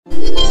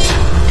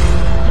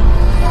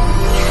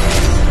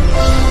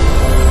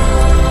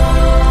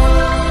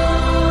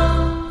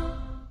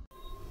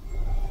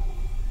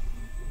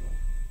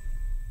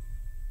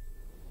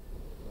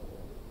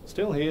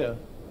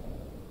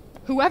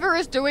Whoever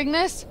is doing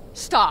this,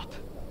 stop.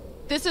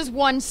 This is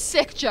one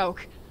sick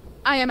joke.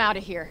 I am out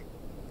of here.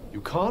 You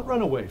can't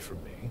run away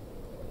from me.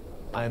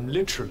 I am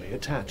literally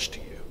attached to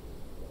you.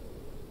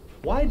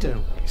 Why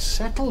don't we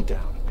settle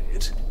down a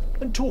bit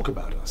and talk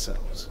about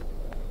ourselves?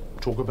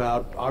 Talk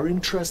about our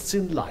interests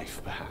in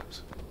life,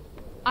 perhaps.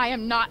 I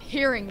am not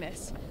hearing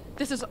this.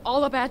 This is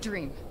all a bad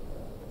dream.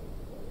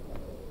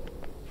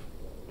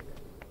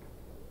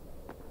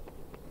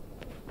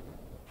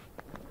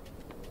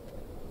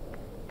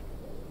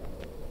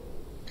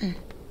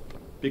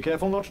 Be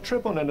careful not to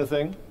trip on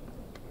anything.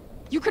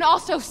 You can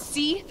also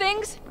see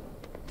things?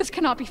 This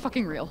cannot be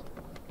fucking real.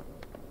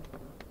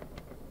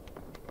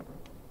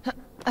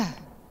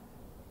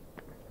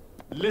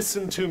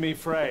 Listen to me,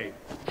 Frey.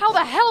 How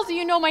the hell do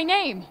you know my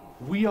name?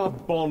 We are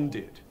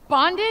bonded.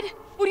 Bonded?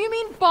 What do you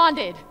mean,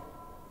 bonded?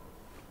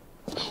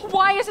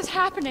 Why is this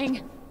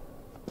happening?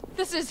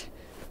 This is...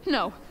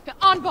 No.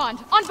 On bond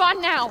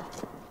now!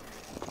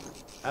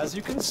 As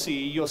you can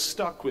see, you're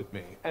stuck with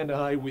me, and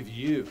I with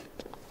you.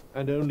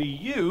 And only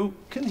you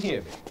can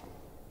hear me.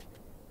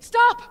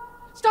 Stop!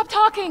 Stop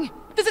talking!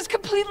 This is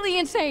completely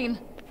insane!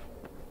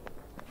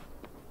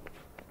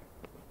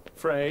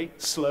 Frey,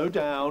 slow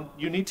down.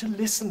 You need to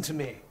listen to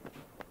me.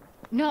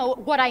 No,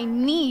 what I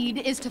need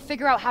is to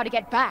figure out how to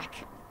get back.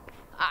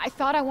 I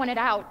thought I wanted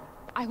out.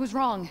 I was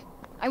wrong.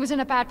 I was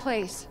in a bad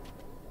place.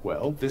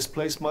 Well, this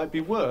place might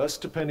be worse,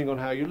 depending on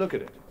how you look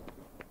at it.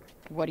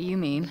 What do you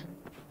mean?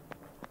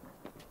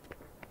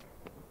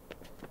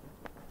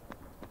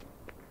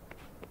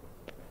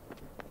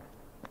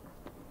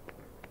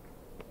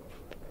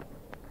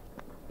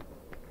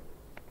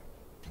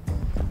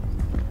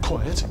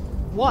 Quiet.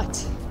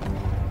 What?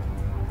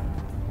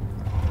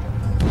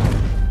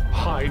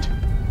 Hide.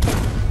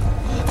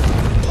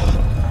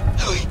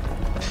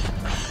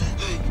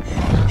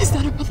 Is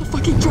that a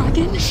motherfucking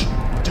dragon? Shh!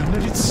 Don't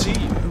let it see you.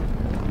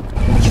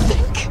 You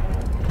think?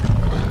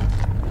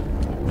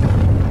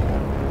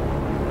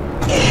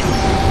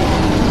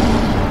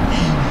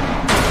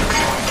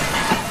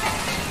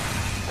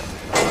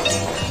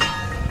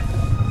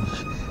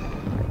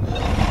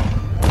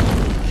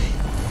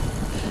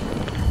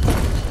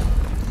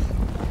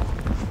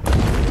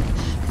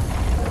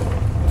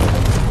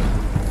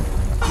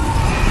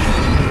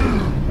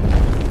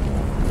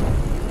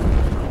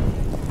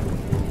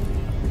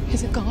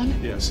 Is it gone?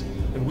 Yes,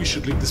 and we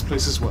should leave this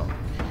place as well.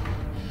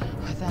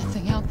 With that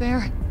thing out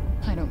there?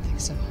 I don't think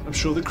so. I'm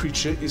sure the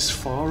creature is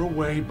far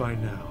away by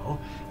now,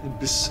 and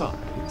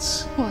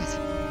besides... What?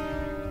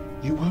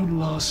 You won't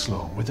last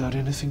long without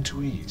anything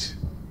to eat.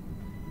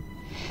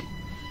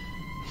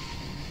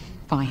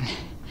 Fine.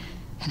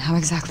 And how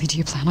exactly do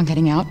you plan on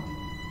getting out?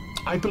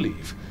 I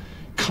believe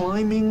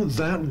climbing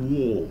that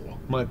wall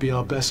might be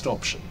our best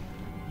option.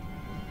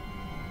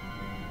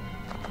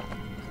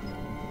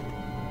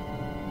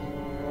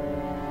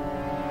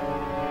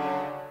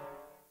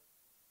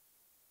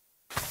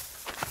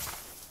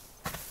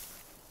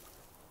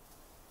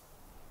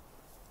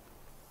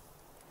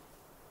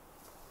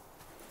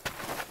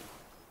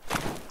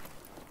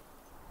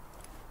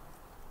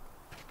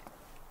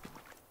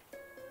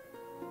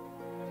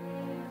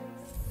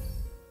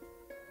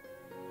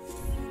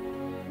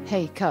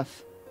 Hey,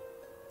 Cuff.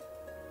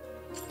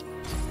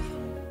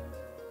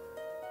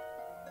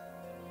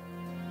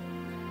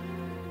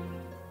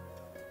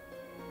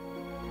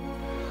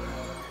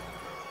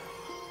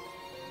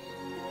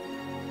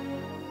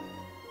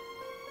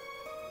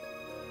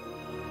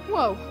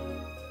 Whoa.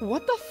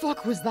 What the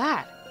fuck was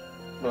that?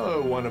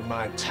 Oh, one of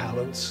my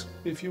talents,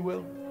 if you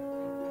will.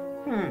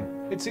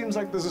 It seems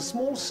like there's a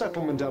small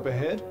settlement up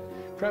ahead.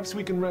 Perhaps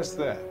we can rest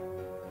there.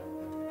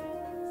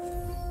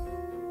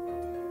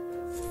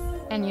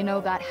 And you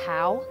know that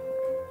how?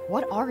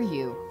 What are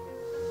you?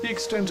 The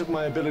extent of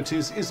my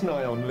abilities is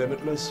nigh on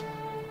limitless.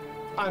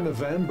 I'm a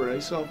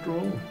vambrace, after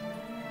all.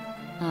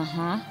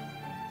 Uh-huh.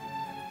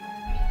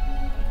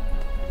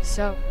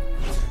 So...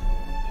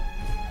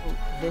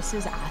 this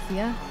is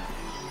Athia?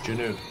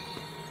 Janoon.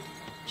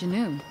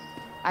 Janoon.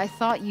 I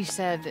thought you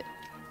said...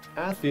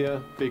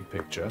 Athia, big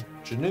picture.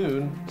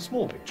 Janoon,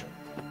 small picture.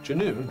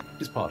 Janoon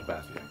is part of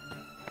Athia.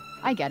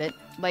 I get it.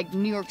 Like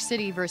New York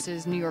City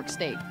versus New York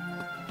State.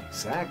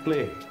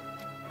 Exactly.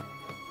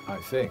 I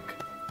think.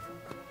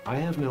 I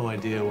have no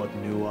idea what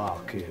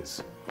Newark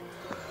is.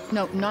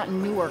 No, not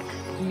Newark.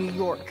 New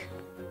York.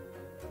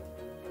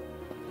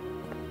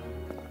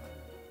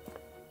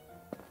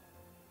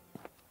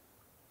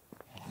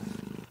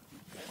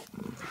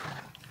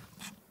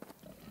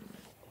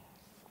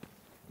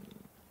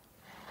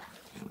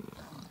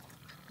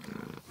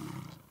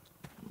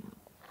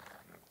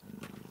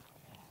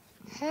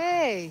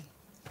 Hey,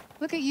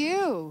 look at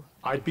you.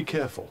 I'd be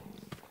careful.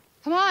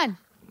 Come on,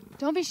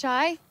 don't be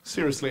shy.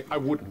 Seriously, I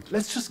wouldn't.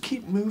 Let's just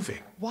keep moving.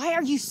 Why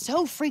are you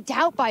so freaked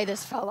out by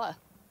this fella?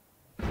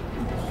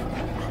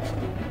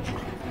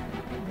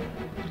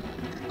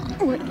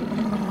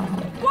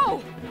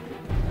 Whoa!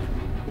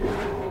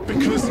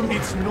 Because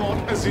it's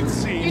not as it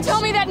seems. You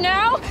tell me that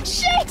now?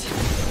 Shit!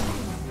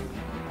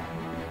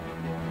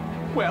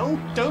 Well,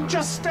 don't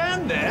just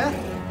stand there.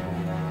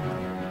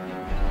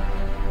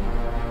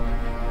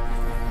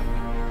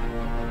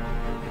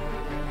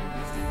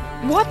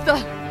 What the?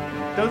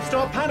 Don't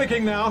start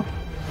panicking now.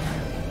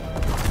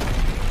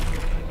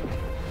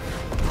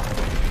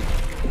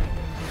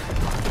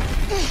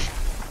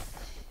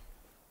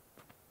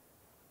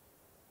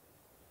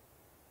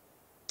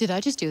 Did I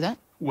just do that?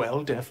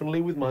 Well, definitely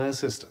with my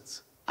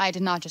assistance. I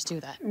did not just do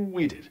that.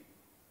 We did.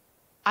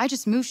 I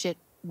just moved shit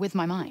with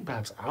my mind.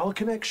 Perhaps our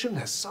connection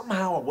has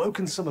somehow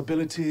awoken some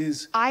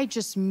abilities. I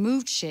just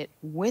moved shit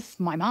with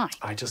my mind.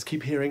 I just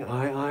keep hearing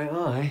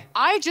I.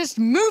 I just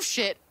moved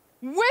shit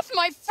with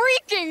my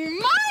freaking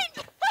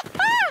mind!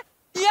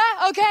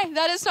 Yeah, okay,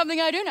 that is something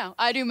I do now.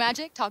 I do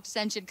magic, talk to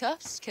sentient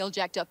cuffs, kill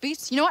jacked up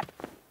beasts. You know what?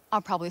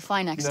 I'll probably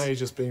fly next. Now you're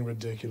just being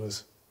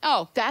ridiculous.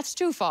 Oh, that's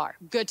too far.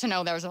 Good to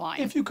know there's a line.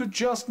 If you could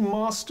just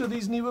master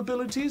these new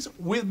abilities,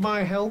 with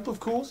my help, of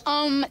course.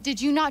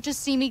 Did you not just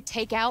see me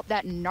take out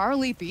that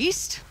gnarly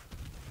beast?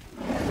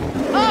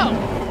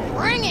 Oh,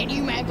 bring it,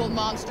 you mangled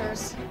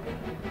monsters!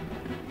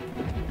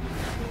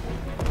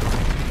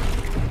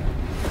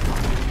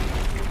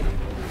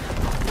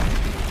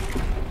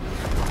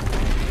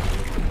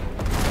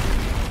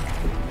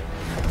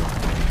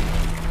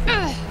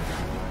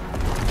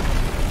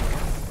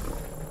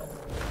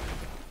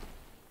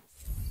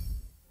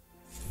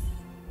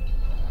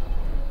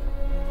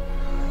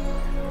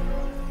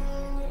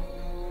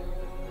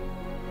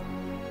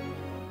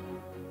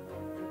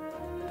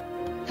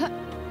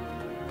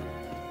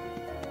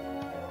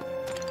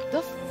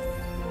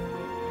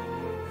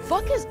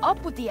 What is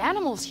up with the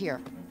animals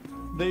here?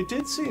 They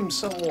did seem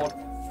somewhat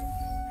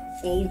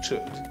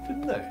altered,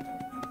 didn't they?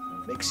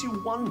 Makes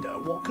you wonder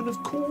what could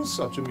have caused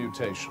such a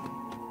mutation.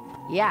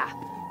 Yeah,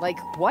 like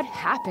what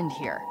happened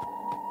here?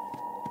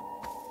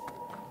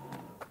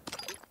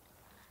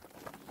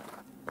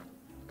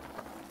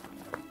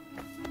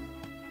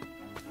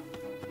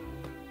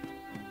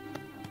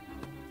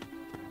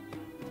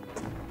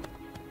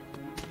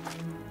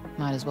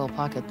 Might as well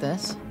pocket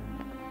this.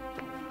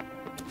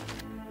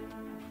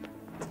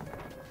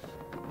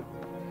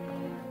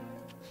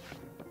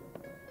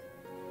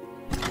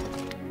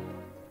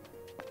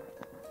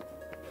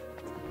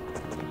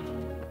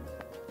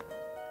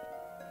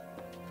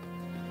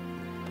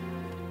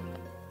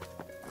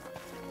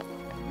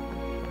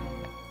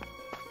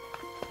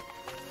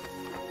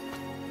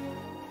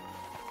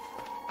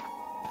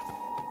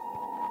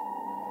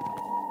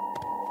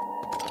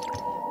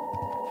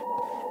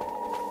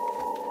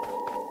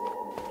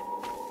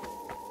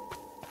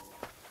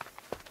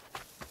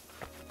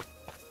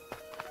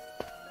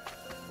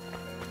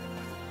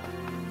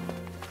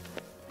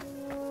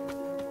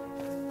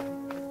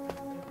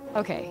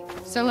 Okay,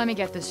 so let me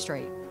get this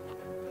straight.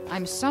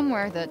 I'm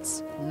somewhere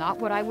that's not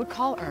what I would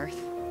call Earth.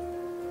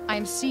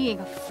 I'm seeing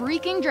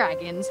freaking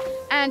dragons,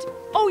 and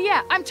oh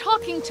yeah, I'm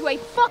talking to a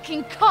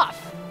fucking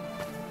cuff!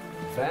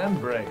 Fan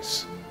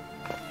brace.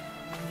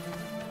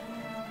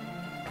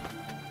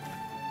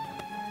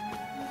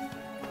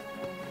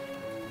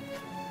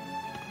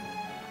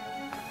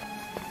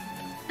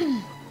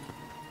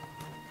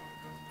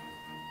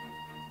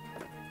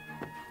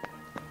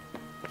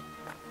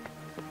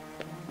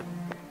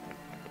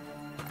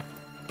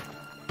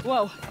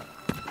 Whoa.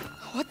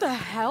 What the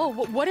hell?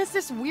 What is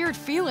this weird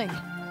feeling?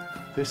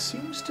 There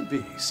seems to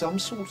be some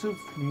sort of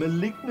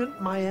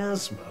malignant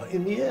miasma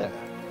in the air.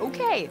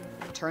 Okay,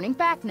 turning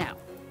back now.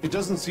 It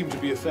doesn't seem to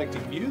be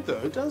affecting you,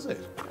 though, does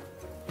it?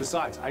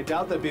 Besides, I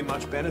doubt there'd be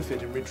much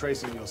benefit in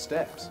retracing your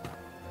steps.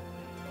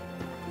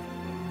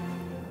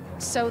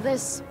 So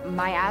this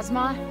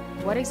miasma,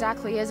 what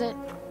exactly is it?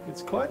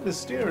 It's quite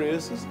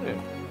mysterious, isn't it?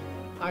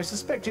 I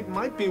suspect it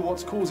might be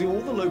what's causing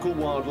all the local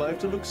wildlife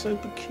to look so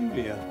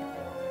peculiar.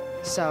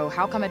 So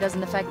how come it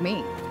doesn't affect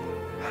me?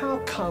 How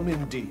come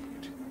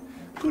indeed?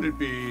 Could it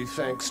be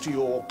thanks to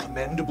your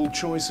commendable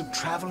choice of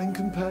traveling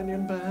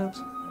companion, perhaps?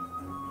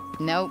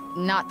 No,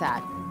 not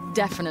that.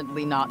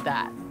 Definitely not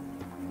that.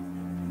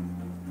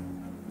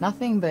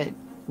 Nothing but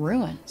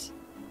ruins.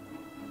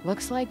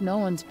 Looks like no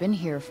one's been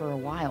here for a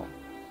while.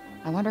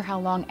 I wonder how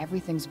long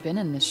everything's been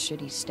in this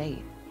shitty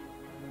state.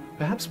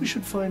 Perhaps we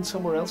should find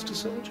somewhere else to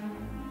search?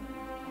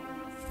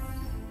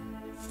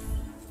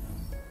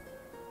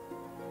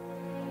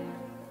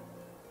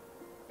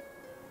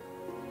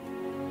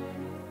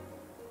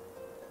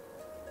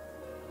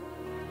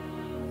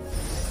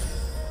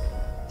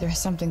 There's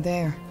something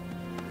there.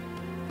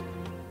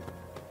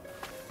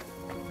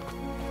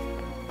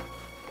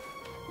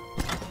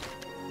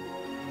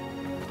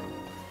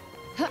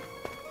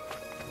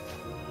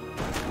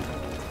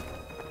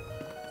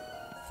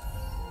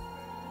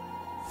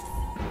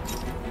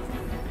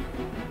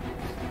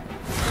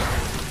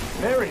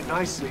 Very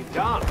nicely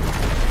done.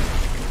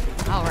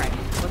 All right,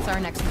 what's our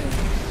next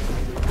move?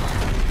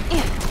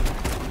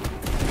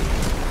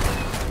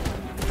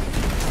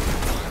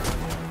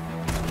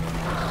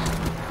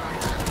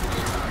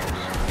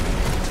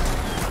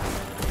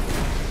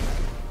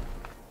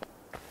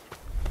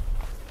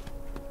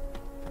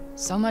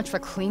 So much for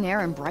clean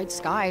air and bright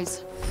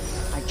skies.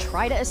 I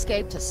try to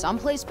escape to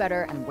someplace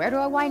better, and where do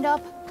I wind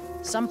up?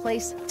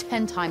 Someplace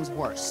 10 times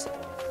worse.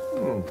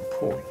 Oh,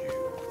 poor you.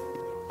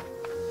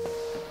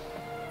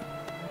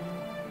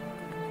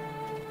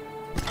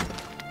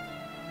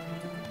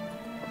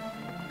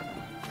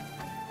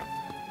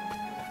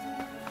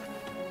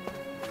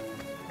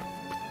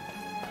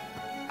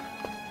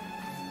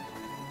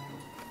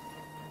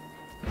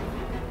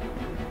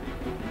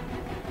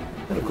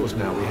 And of course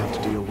now we have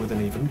to deal with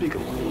an even bigger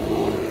one.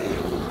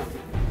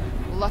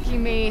 Lucky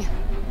me.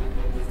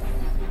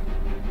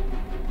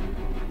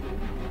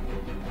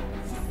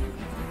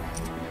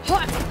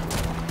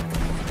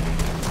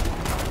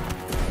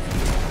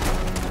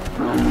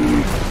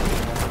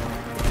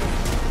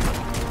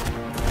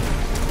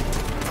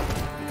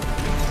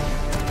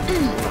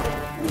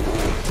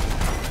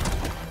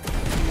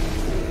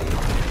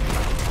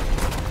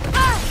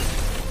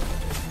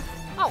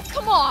 Oh,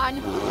 come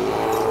on!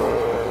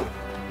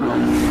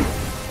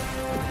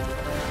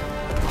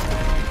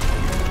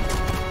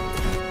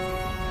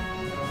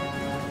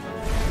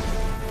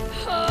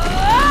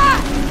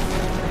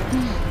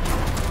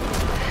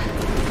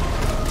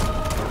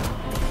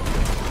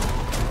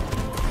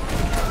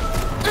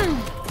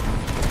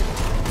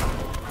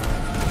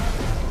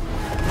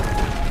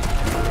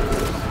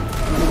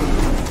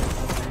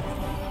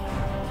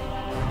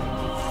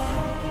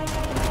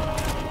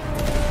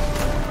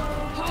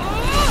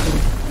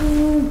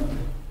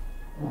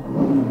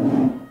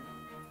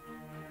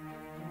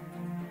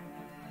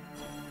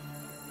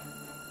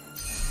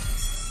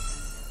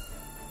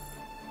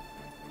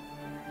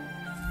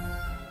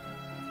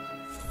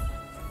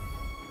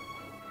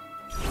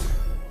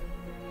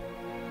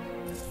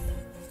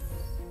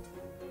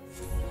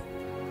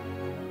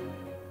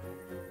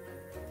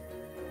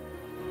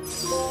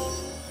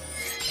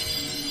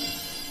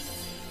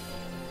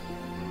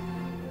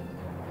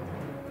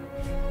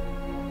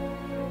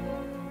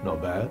 Not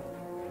bad.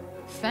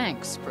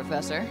 Thanks,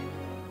 Professor.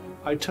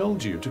 I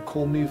told you to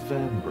call me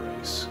Van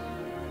Brace.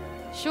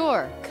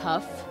 Sure,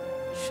 Cuff.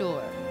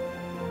 Sure.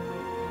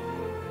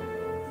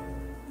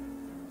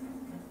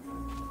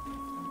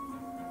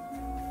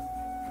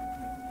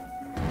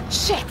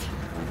 Shit!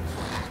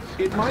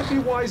 It might be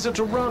wiser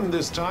to run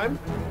this time.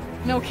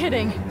 No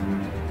kidding.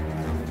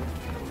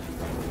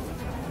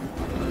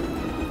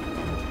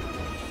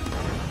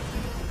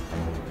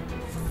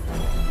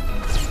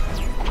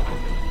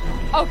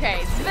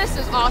 Okay, this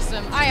is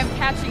awesome. I am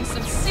catching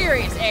some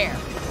serious air.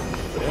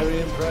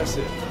 Very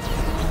impressive.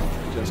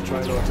 Just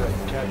try not to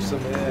catch some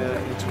air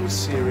into a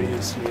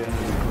seriously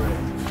empty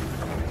grave.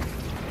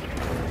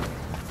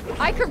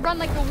 I could run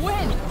like the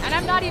wind, and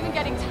I'm not even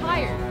getting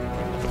tired.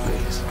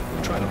 Please,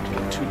 try not to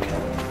get too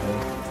careful.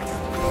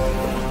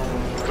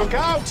 Look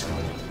out!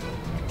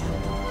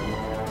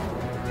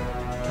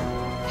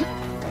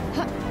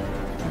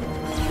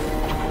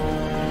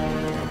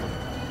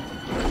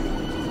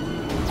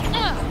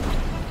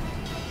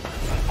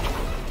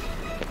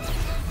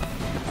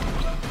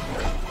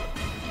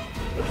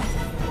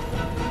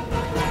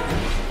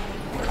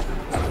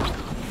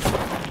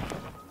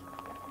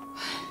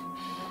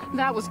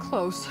 That was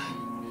close.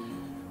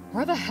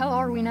 Where the hell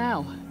are we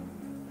now?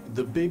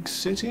 The big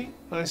city,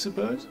 I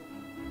suppose?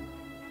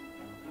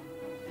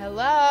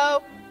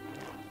 Hello?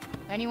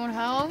 Anyone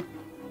home?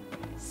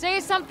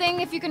 Say something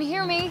if you can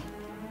hear me.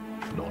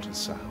 Not a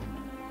sound.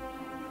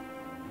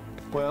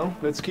 Well,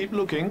 let's keep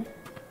looking.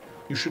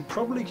 You should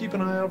probably keep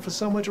an eye out for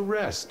somewhere to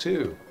rest,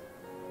 too.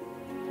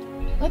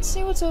 Let's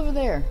see what's over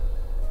there.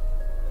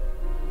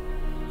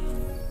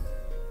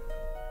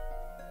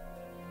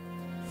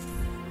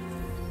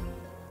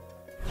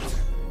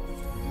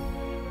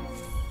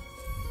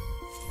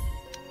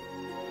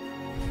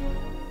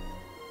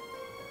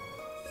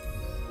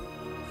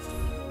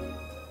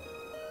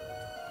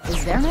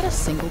 Is there not a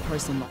single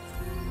person left?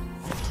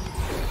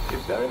 It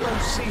very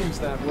much seems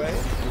that way.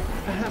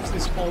 Perhaps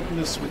this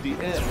oddness with the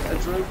air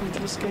drove them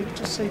to escape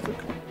to safer.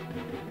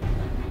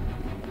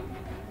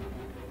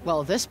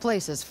 Well, this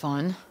place is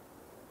fun.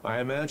 I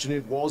imagine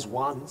it was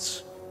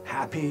once.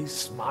 Happy,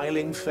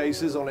 smiling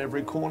faces on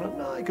every corner.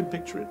 No, I can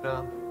picture it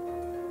now.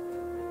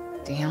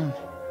 Damn.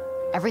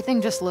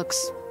 Everything just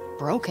looks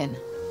broken.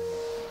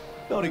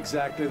 Not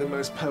exactly the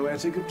most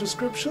poetic of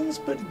descriptions,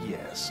 but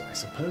yes, I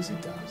suppose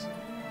it does.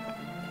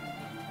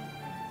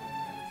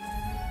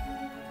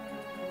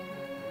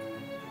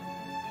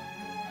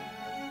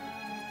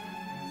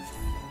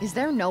 Is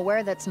there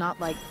nowhere that's not,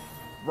 like,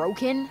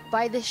 broken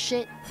by this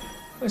shit?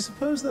 I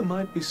suppose there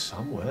might be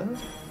somewhere.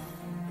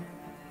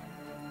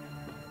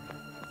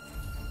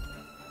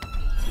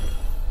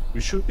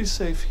 We should be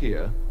safe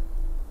here.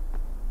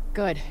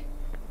 Good.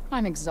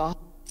 I'm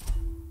exhausted.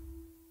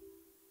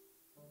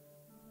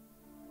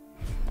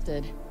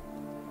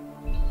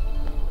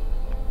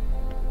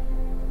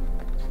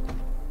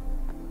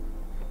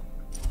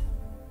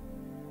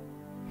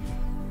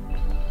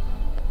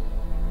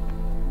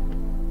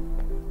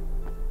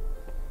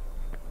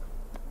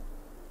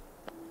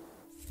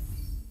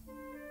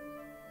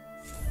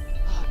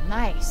 Oh,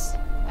 nice.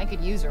 I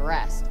could use a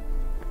rest.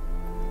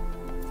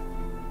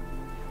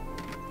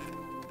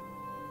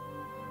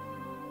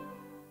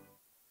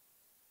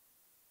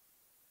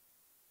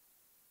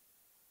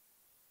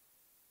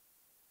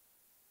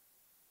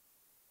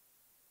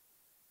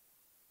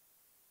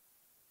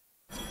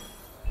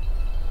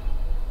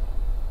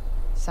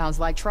 Sounds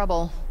like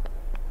trouble.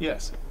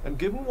 Yes, and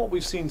given what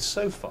we've seen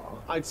so far,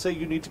 I'd say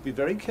you need to be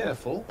very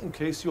careful in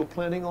case you're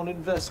planning on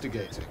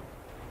investigating.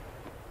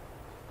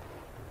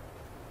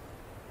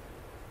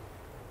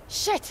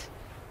 Shit!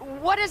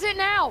 What is it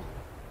now?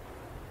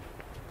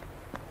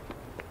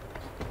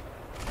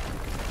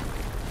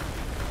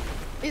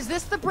 Is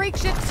this the break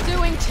ship's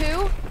doing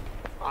too?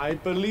 I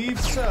believe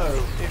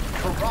so. It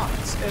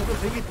corrupts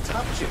everything it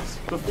touches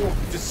before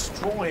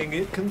destroying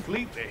it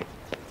completely.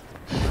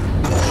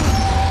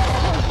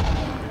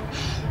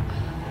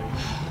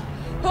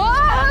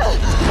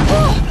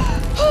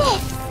 Oh,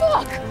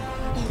 fuck!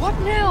 What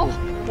now?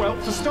 Well,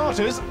 for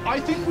starters, I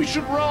think we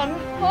should run.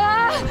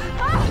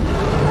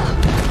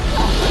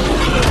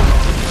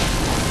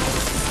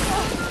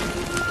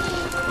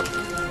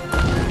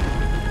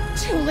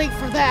 Too late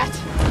for that.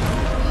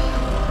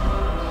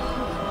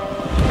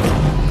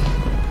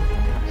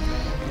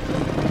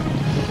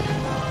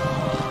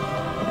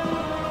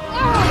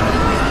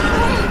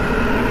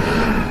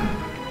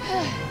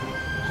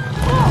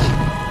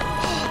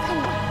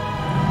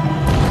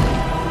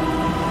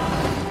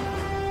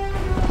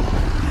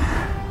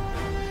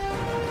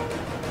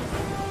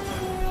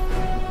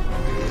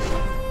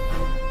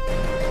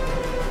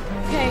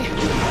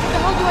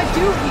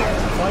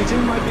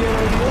 Fighting might be an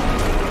idea.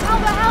 How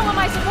the hell am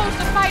I supposed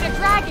to fight a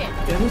dragon?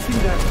 Anything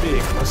that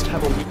big must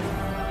have a weak...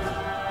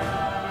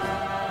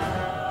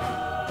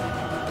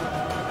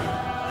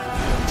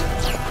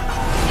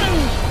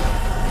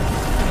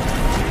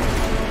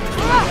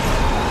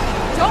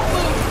 Don't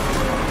move!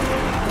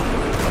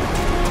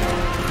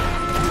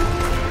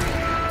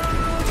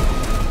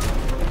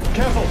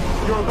 Careful!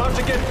 You're about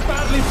to get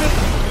badly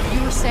bitten!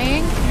 You were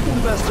saying? Even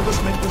the best of us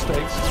make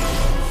mistakes.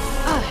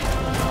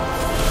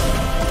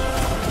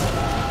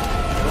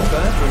 Not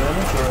bad for an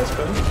amateur, I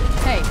suppose.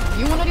 Hey,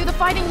 you wanna do the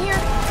fighting here?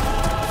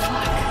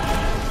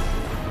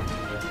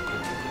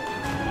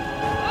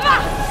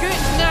 Fuck.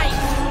 Good night!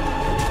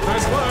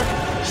 Nice work!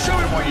 Show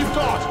him what you've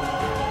got!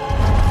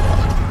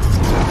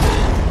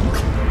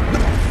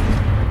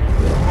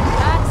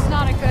 That's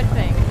not a good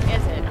thing,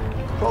 is it?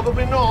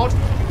 Probably not.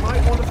 You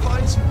might want to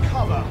find some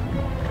cover.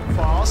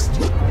 Fast.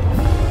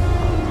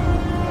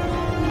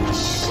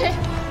 Shit!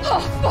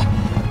 Oh, fuck!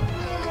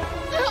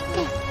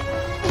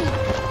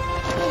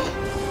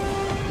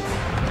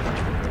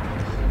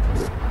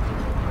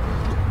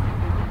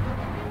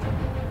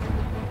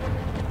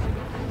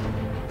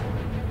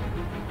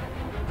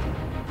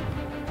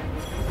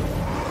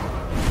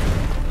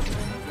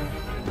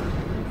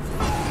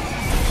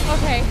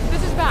 Okay,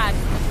 this is bad.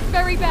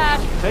 Very bad.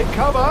 Take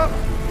cover!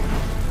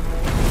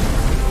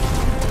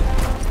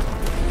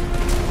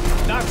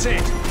 That's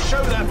it!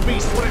 Show that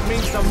beast what it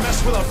means to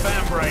mess with a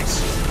fan brace!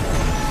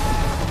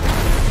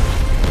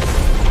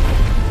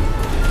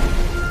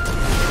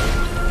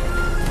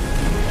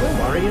 Don't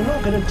worry, you're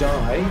not gonna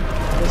die.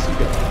 Unless you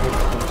get killed.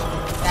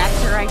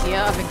 That's your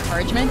idea of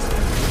encouragement?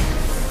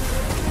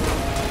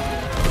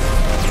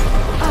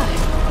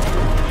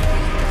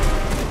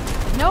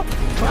 Nope.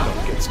 Try not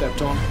to get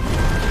stepped on.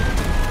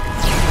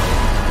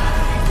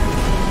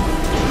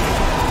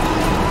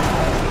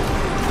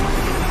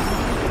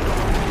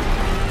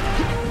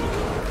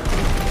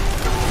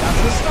 That's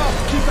the stuff!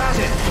 Keep at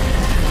it!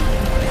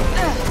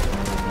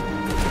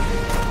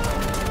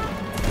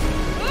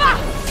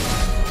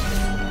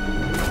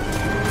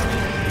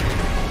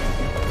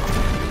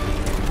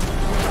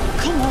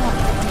 Come on!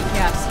 Let me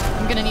guess.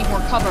 I'm gonna need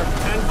more cover.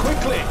 And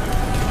quickly!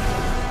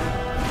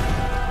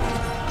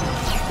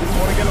 Didn't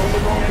want to get on the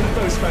wrong end of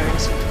those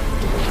fangs.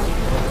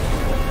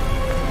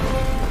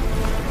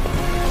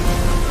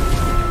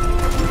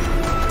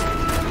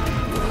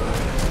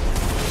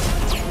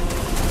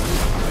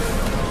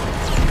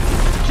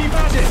 Keep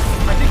at it!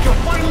 I think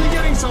you're finally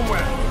getting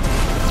somewhere!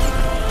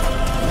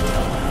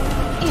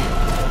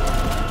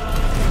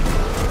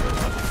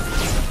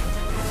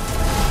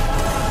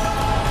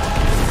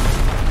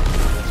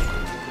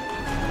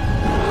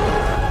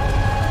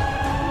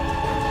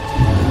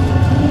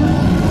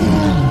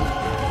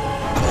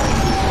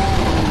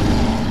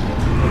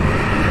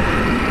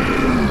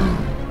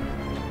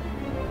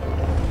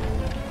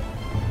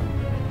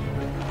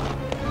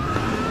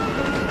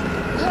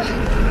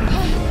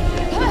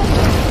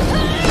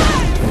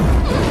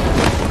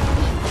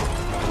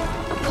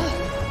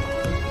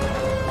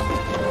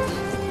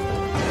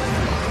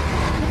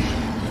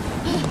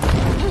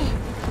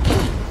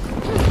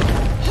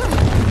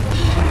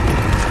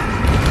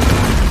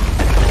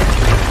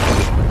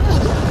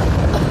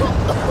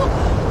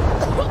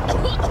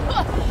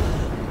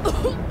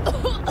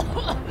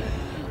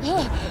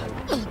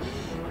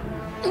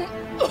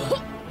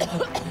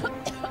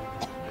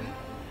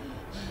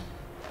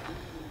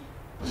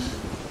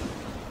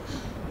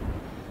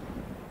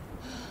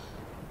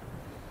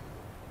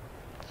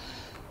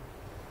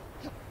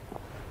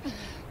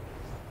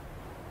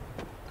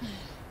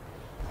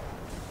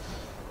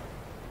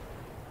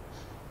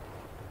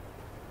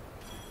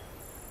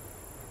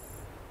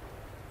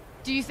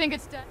 Do you think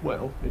it's dead?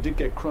 Well, it did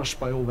get crushed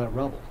by all that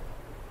rubble.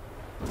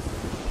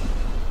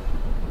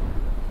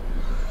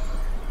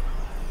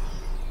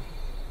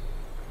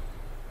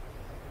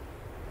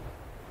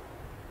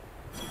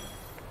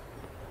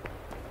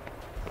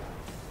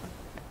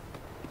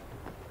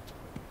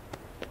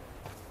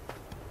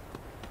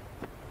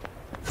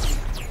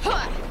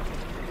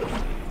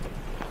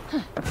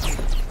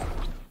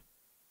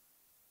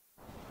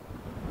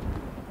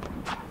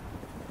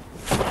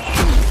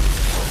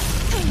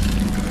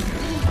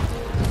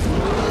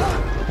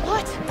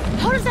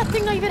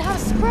 think I even have a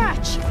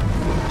scratch.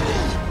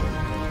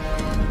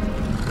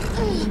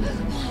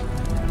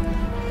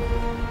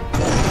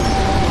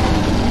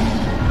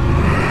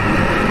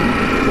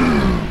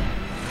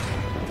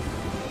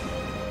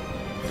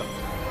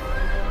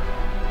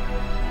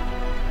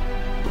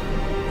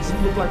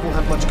 Doesn't look like we'll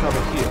have much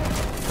cover here.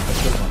 Let's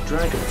hope our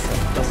dragon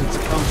friend doesn't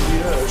succumb to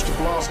the urge to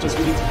blast us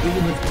with its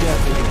beam of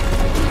death again.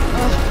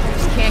 Ugh, I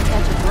just can't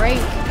catch a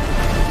break.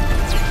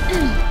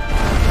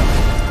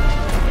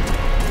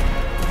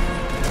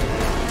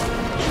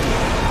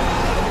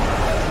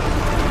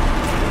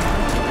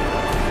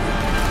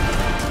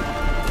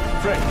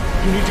 Frey,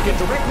 you need to get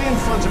directly in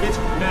front of it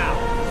now.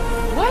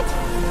 What?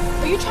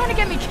 Are you trying to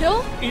get me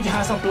killed? It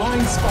has a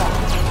blind spot.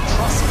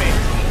 Trust me.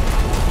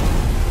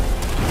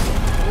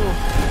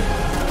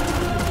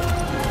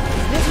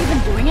 Is this even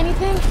doing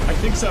anything? I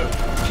think so.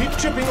 Keep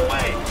chipping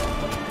away.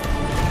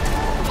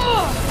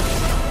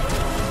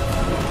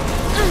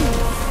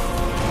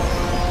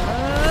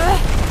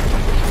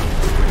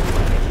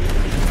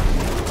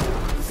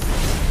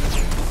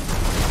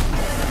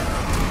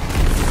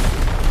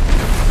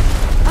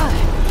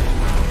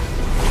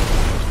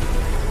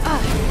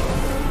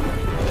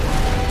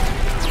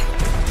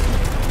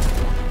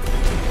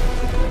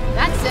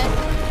 That's it.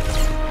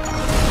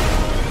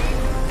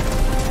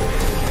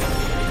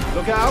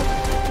 Look out.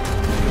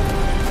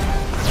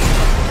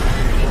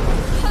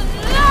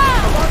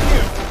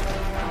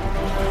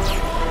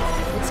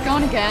 It's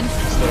gone again.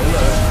 Stay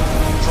alert.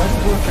 Try to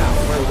work out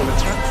where it will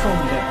attack from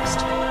next.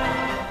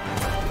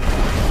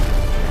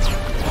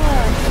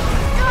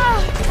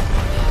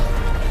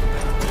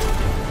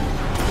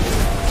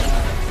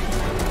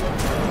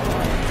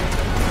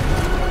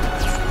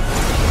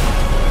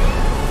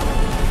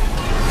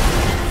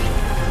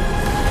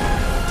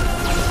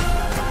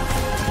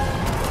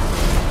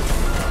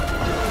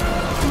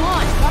 Come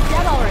on, stop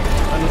that already.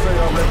 I'm afraid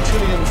our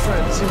reptilian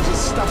friend seems as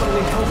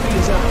stubbornly healthy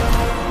as ever.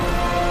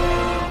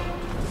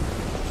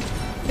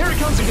 Here it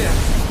comes again!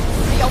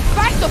 Hey, yo,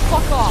 back the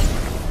fuck off!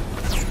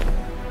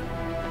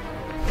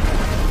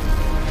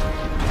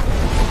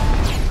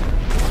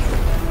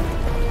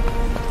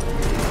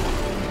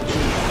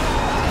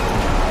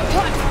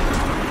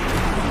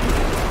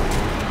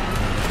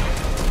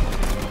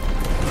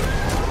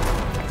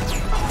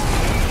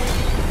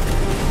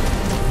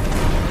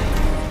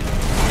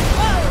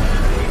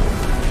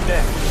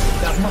 There.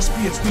 That must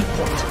be its weak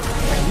point.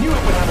 I knew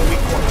it would have a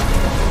weak point.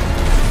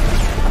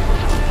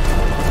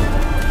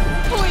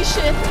 Holy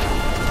shit!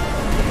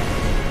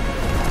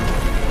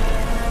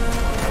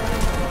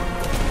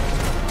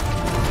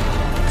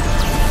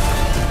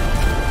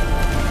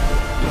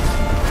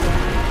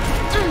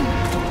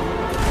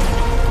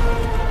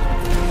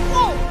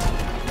 Whoa!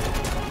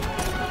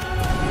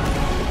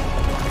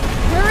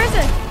 Where is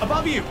it?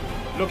 Above you!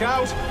 Look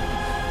out!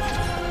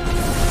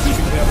 Be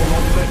careful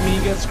not to let me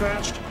get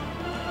scratched.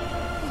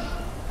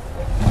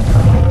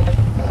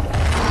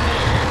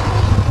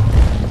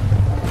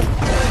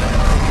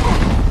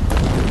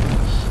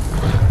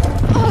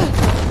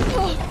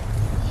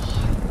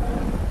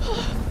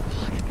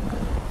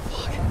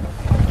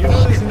 You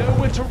know there's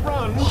nowhere to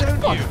run,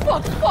 don't you?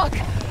 Fuck!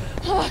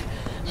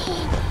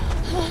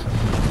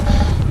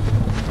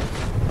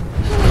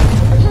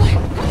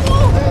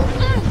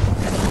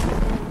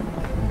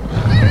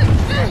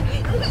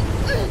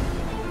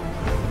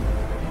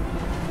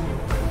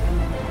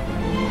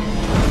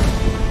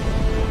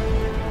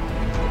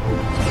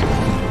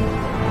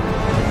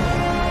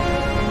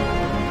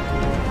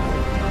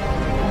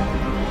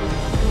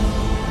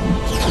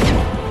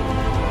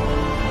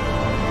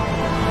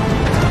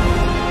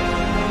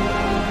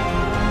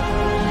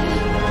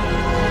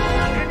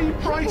 Any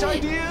bright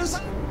ideas?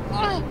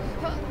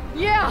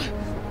 Yeah!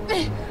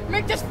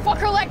 Make this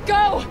fucker let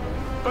go!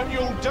 But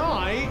you'll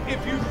die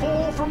if you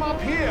fall from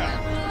up here.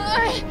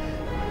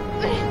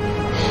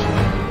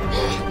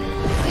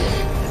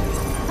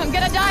 I'm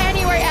gonna die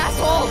anyway,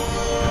 asshole!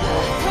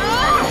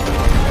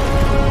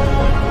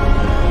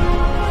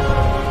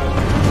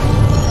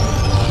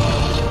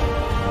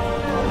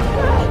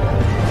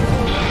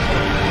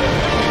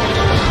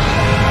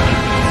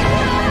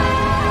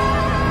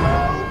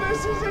 Oh,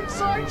 this is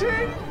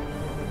exciting!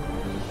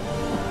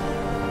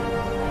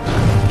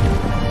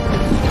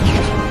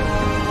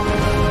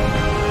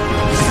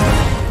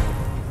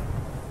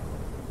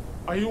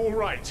 Are you all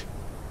right?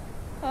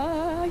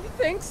 I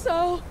think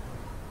so.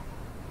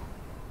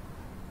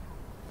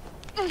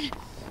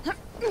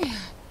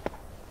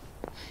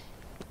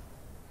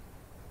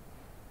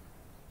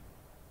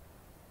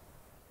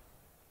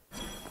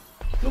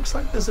 Looks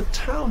like there's a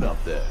town up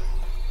there.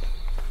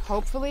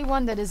 Hopefully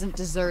one that isn't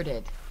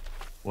deserted.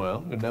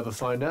 Well, you'll never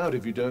find out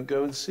if you don't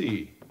go and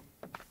see.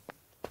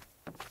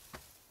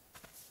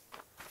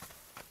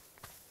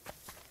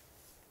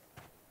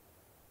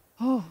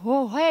 Oh,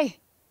 whoa, hey!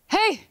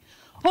 Hey!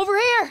 Over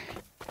here!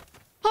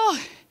 Oh,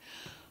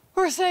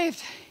 we're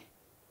saved.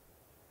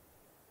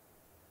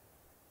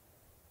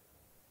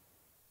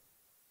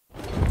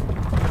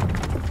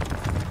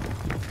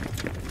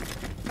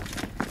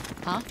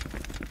 Huh?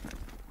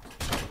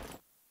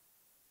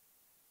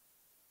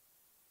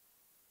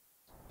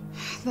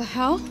 The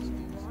hell?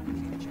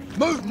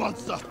 Move,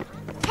 monster!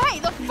 Hey,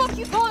 the fuck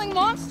you calling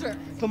monster?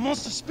 The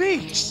monster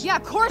speaks! Yeah,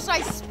 of course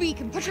I speak,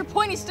 and put your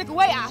pointy stick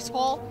away,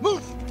 asshole!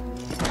 Move!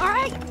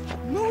 Alright,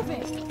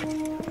 moving!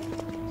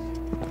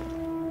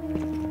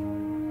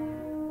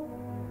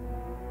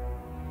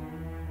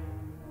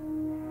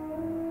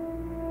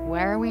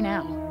 Where are we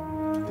now?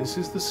 This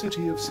is the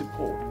city of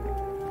Sipor.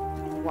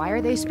 Why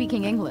are they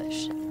speaking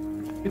English?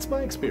 It's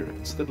my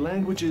experience that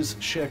languages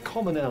share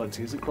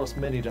commonalities across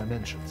many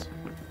dimensions.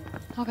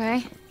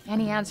 Okay,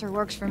 any answer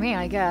works for me,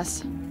 I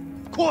guess.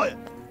 Quiet!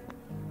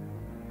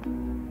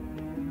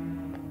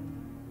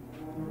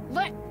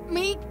 Let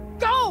me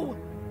go!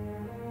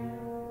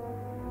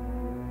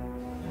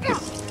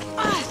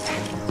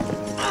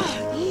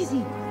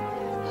 Easy.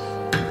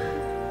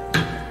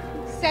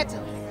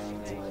 Settle.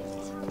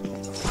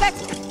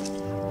 Settle.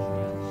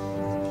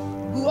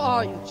 Who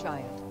are you,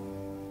 child?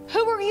 Who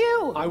are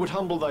you? I would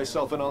humble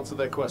thyself and answer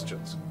their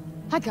questions.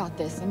 I got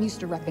this. I'm used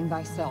to repping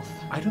thyself.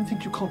 I don't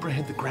think you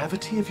comprehend the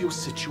gravity of your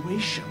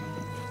situation.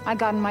 I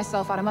gotten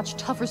myself out of much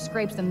tougher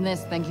scrapes than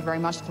this, thank you very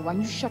much. So why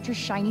don't you shut your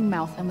shiny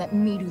mouth and let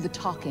me do the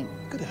talking?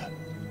 Look at her.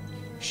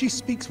 She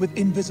speaks with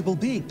invisible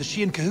beings. Is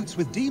she in cahoots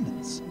with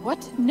demons?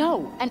 What?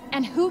 No.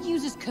 And who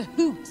uses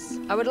cahoots?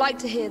 I would like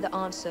to hear the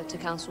answer to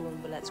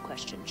Councilwoman Brillette's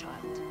question,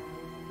 child.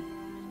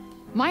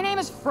 My name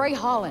is Frey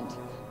Holland.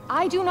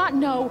 I do not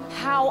know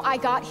how I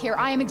got here.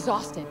 I am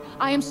exhausted.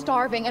 I am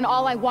starving, and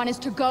all I want is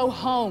to go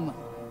home.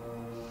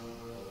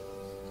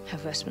 Her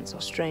vestments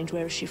are strange.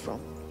 Where is she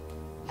from?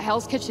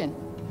 Hell's Kitchen.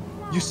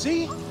 You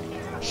see?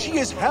 She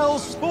is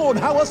hell's spawn.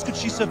 How else could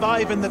she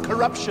survive in the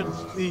corruption?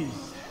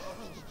 Please.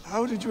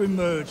 How did you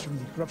emerge from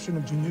the corruption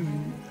of Janu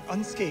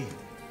unscathed?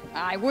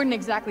 I wouldn't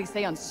exactly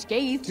say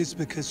unscathed. It is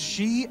because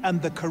she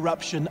and the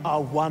corruption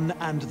are one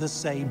and the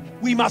same.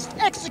 We must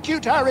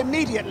execute her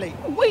immediately!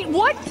 Wait,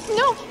 what?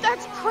 No,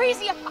 that's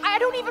crazy. I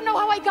don't even know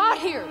how I got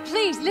here.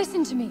 Please,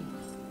 listen to me.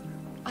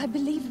 I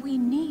believe we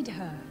need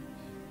her.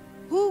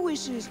 Who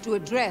wishes to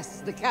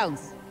address the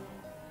council?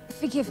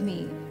 Forgive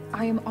me,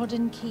 I am odd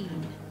and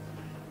keen.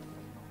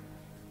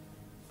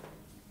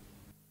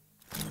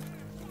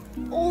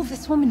 All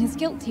this woman is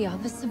guilty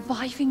of is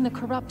surviving the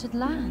corrupted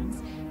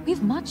lands.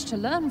 We've much to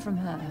learn from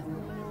her.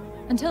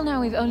 Until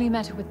now, we've only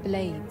met her with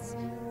blades.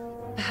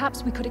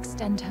 Perhaps we could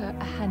extend her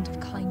a hand of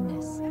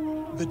kindness.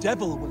 The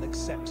devil will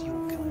accept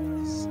your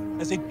kindness,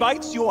 as it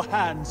bites your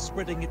hand,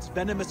 spreading its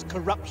venomous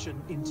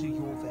corruption into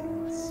your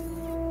veins.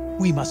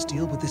 We must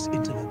deal with this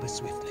interloper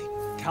swiftly.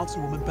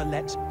 Councilwoman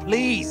Brilette,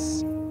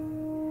 please!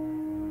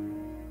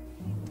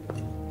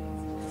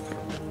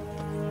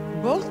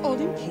 Both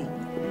Odin King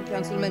and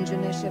Councilman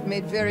Janesh have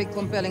made very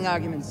compelling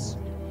arguments.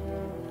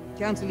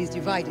 Council is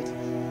divided.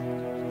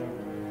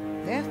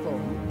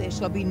 Therefore, there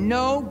shall be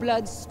no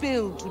blood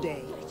spilled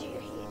today.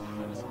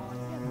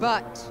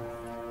 But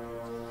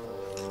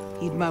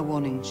heed my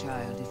warning,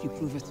 child. If you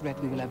prove a threat,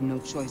 we will have no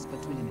choice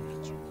but to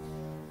eliminate you.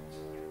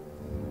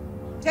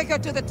 Take her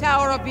to the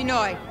Tower of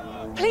Binoy.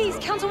 Please,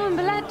 Councilwoman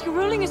Brilette, your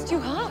ruling is too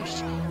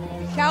harsh.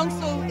 The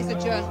council is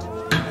adjourned.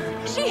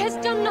 She has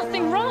done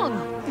nothing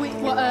wrong. Wait,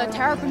 what,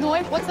 Tower of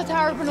Binoy? What's the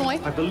Tower of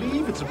Binoy? I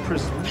believe it's a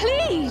prison.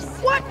 Please!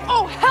 What?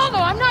 Oh, hell no!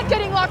 I'm not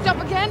getting locked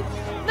up again!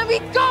 Let me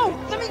go!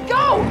 Let me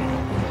go!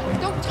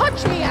 Don't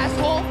touch me,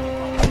 asshole!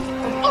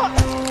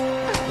 No!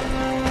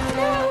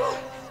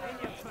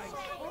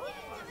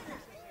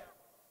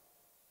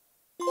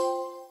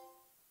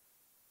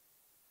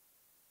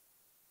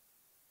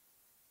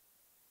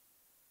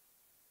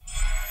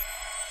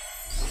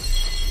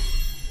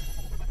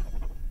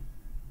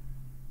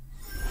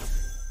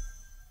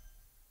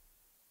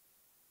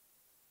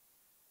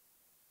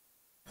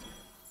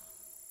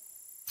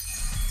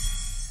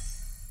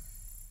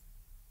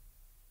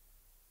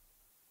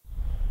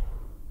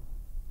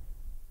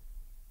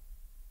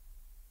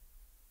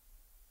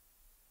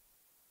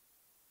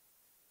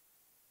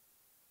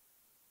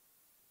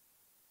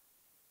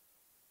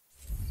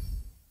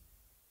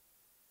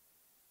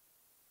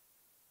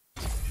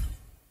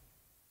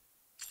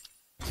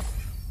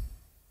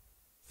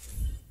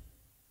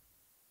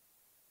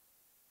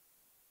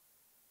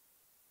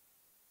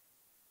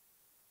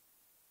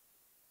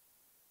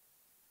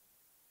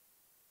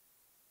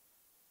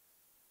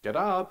 Get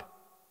up.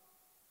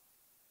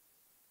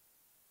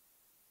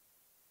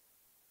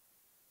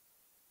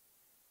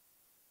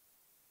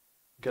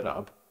 Get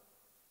up.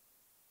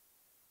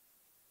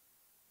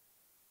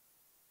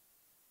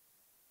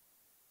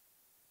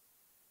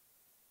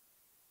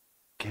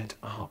 Get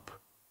up.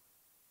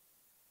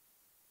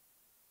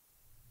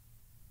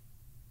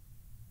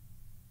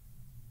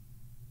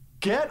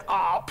 Get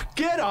up!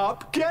 Get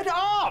up! Get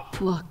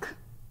up! Look,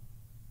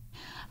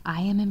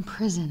 I am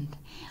imprisoned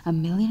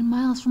 1,000,000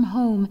 miles from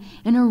home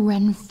in a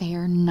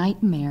Ren-Fair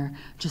nightmare.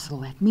 Just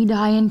let me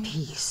die in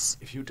peace.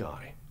 If you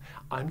die,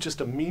 I'm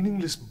just a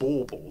meaningless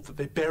bauble that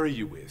they bury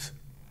you with.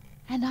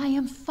 And I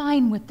am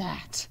fine with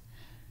that.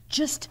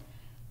 Just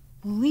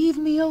leave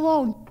me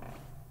alone.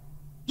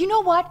 You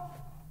know what?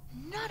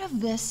 None of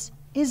this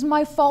is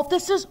my fault.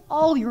 This is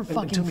all your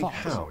fucking Tell me fault.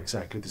 how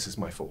exactly this is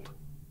my fault.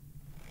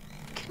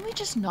 Can we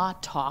just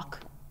not talk?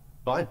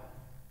 Fine.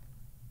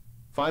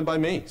 Fine by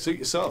me. Suit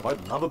yourself.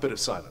 I'd love a bit of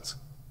silence.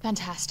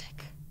 Fantastic.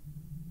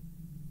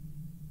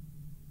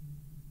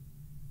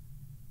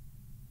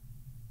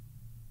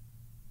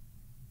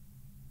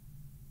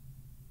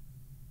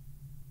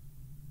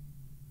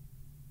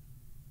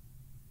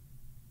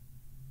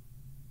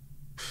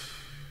 You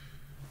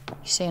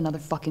say another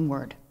fucking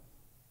word.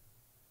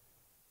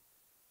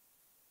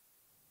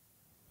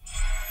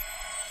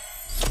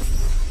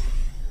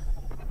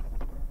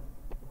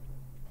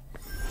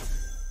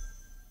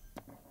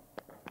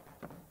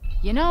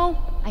 You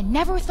know, I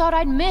never thought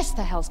I'd miss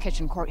the Hell's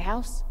Kitchen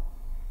courthouse.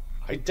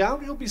 I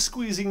doubt you'll be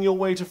squeezing your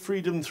way to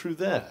freedom through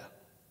there.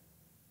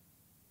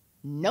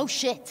 No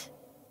shit.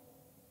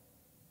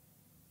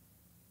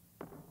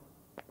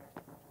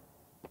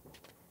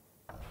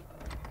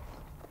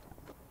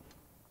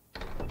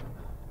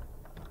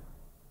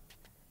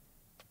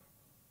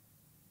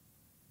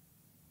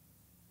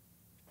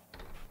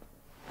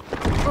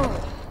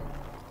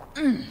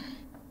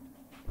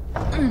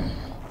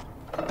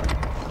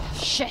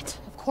 Shit,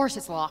 of course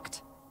it's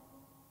locked.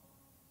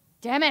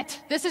 Damn it,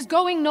 this is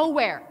going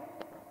nowhere.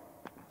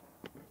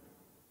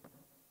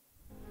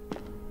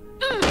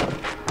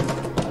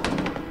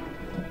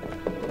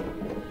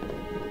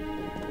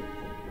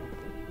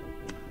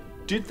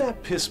 Did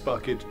that piss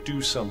bucket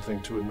do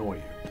something to annoy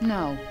you?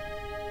 No.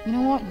 You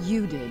know what?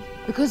 You did.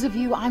 Because of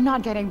you, I'm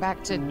not getting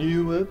back to...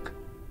 Newark?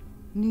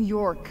 New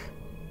York.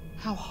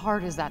 How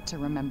hard is that to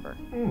remember?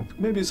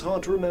 Maybe as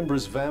hard to remember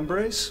as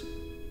Vambrace?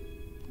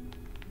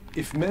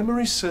 If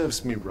memory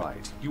serves me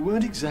right, you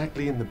weren't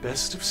exactly in the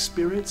best of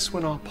spirits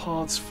when our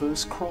paths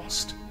first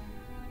crossed.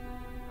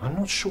 I'm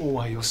not sure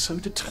why you're so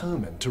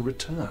determined to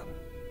return.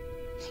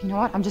 You know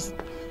what? I'm just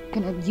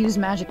gonna use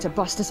magic to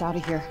bust us out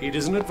of here. It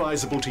isn't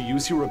advisable to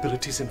use your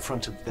abilities in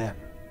front of them.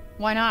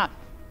 Why not?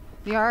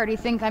 They already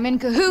think I'm in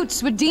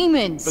cahoots with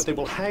demons. But they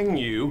will hang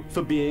you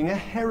for being a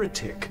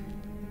heretic.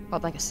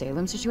 What, like a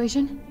Salem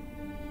situation?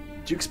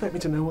 Do you expect me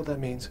to know what that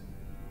means?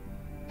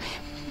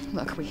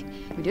 Look, we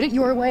did it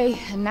your way,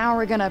 and now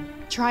we're gonna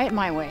try it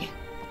my way.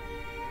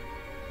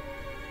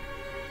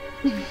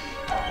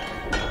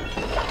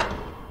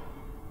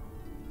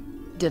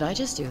 Did I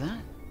just do that?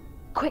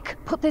 Quick,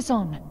 put this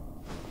on.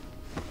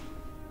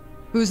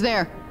 Who's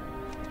there?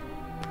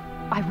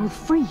 I will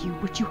free you,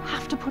 but you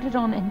have to put it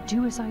on and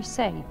do as I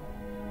say.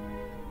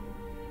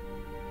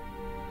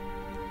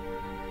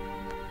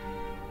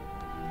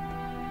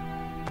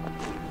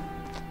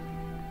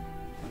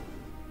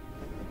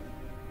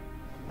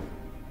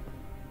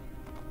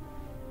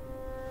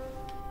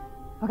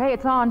 Okay,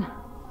 it's on.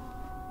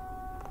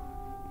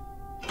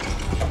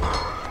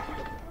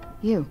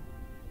 You.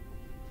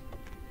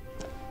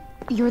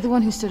 You're the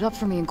one who stood up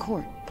for me in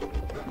court.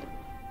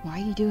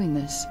 Why are you doing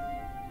this?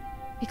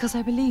 Because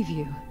I believe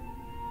you.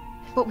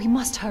 But we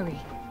must hurry.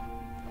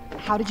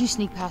 How did you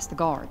sneak past the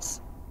guards?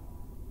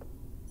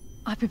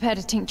 I prepared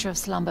a tincture of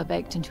slumber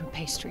baked into a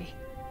pastry.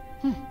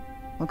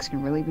 Looks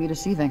can really be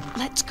deceiving.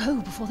 Let's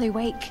go before they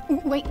wake.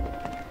 Wait.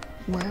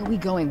 Where are we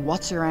going?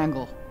 What's your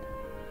angle?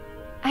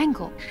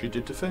 Angle? She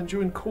did defend you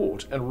in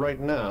court, and right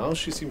now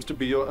she seems to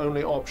be your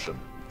only option.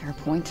 Fair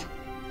point.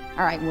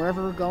 All right,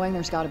 wherever we're going,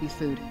 there's got to be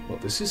food. Well,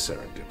 this is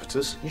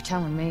serendipitous. You're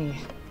telling me.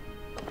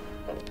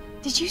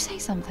 Did you say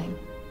something?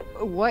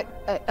 What?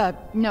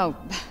 No.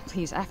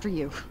 Please, after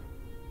you.